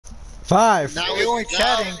5. Now you're only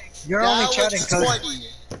chatting. You're only chatting because.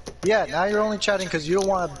 Yeah, now you're only chatting because you don't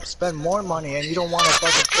want to spend more money and you don't want to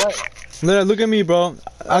fucking play. Look at me, bro.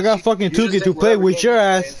 I got fucking 2K to play with your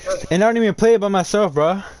ass, and I don't even play it by myself,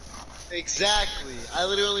 bro. Exactly. I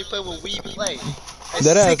literally only play when we play.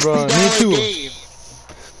 That ass, bro. Me too. Game.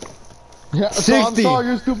 Yeah, so I'm sorry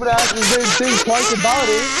your stupid ass didn't think twice about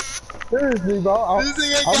it. Seriously, bro. This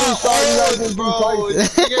nigga I'm got sorry you guys old, didn't bro. think twice.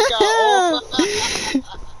 This nigga got old.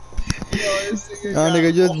 Oh,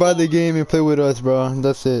 nigga, just buy the game and play with us, bro.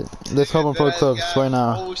 That's it. Let's hop on pro clubs right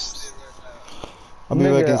now. I'll be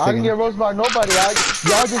back in a second. I didn't get roasted by nobody.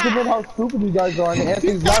 Y'all just admit how stupid you guys are, and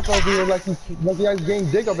Anthony's laughing over here like you guys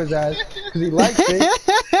getting dick up his ass because he likes it,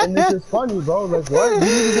 and it's just funny, bro. Like what? You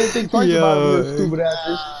niggas didn't think twice about it, you stupid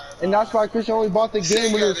asses. And that's why Christian only bought the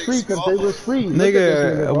game when it was free, because they was free.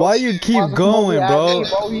 Nigga, why you keep going, bro?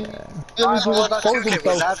 Was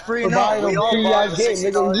that free? No, we all bought the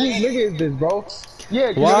 $60 game. Nigga is this, bro?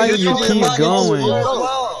 Yeah, why you keep going?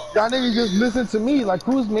 Y'all niggas just listen to me. Like,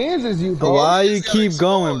 whose mans is you, bro? Why you keep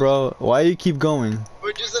going, bro? Why you keep going?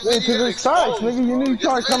 Because it sucks, nigga. You need to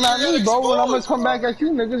try to come at me, bro. When I'm gonna come back at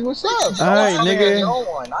you, niggas. What's up? Alright, nigga. No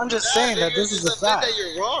one. I'm just saying that this is a fact.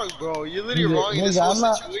 You're wrong, bro. You're literally wrong in this whole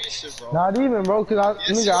situation, bro. Not even, bro. Cause I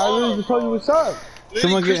literally just told you what's up.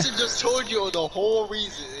 Literally, Christian just told you the whole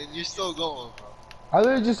reason, and you're still going, bro. I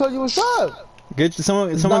literally just told you what's up. Get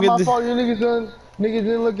someone it's get not my this. fault. You niggas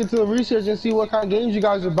didn't look into the research and see what kind of games you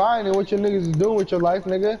guys are buying and what your niggas is doing with your life,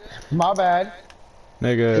 nigga. My bad.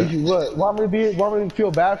 Nigga. What? Want me to feel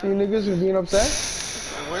bad for you niggas for being upset?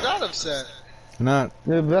 We're not upset. Not.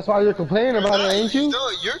 Yeah, that's why you're complaining about it, ain't you? No,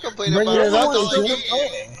 you're complaining about it.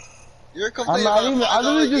 You're complaining I'm not even. I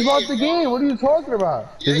literally just bought the game. What are you talking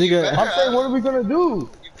about? This nigga. I'm saying, what are we gonna do?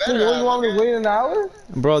 Nigga, what, you want me to wait an hour?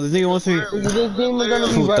 Bro, this nigga wants me. This game is gonna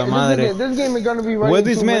be right. This game is gonna be right. Where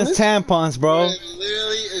these man's tampons, bro?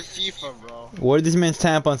 Literally in FIFA, bro. Where these man's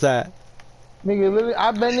tampons at? Nigga, literally,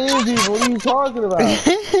 I've been in people. What are you talking about?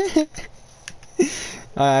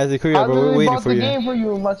 Alright, Isaac, hurry up, bro. We're waiting for you. I literally bought the game for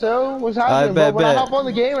you, Marcel. What's happening, bro? When I hop on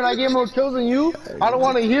the game and I get more kills than you, I don't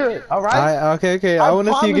want to hear it, alright? Okay. I want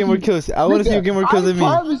to see you get more kills. I want to see you get more kills than me.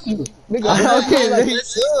 I promise you. Nigga, okay,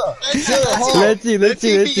 let's see.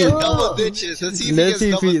 Let's see, bro.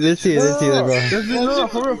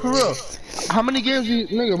 For real. How many games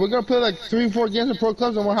nigga, we're gonna play like 3-4 games of pro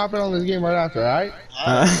clubs and we'll hop in on this game right after, alright?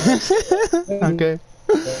 Okay.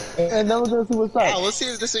 And then we're gonna see what's up. Yeah, we'll see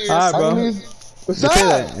if this is your alright, bro. What's up?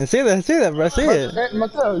 Say that, bro. Say it.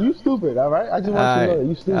 Marcel, you stupid, alright? I just want you to know that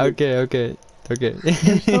you stupid. Okay.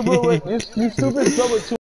 You stupid with 2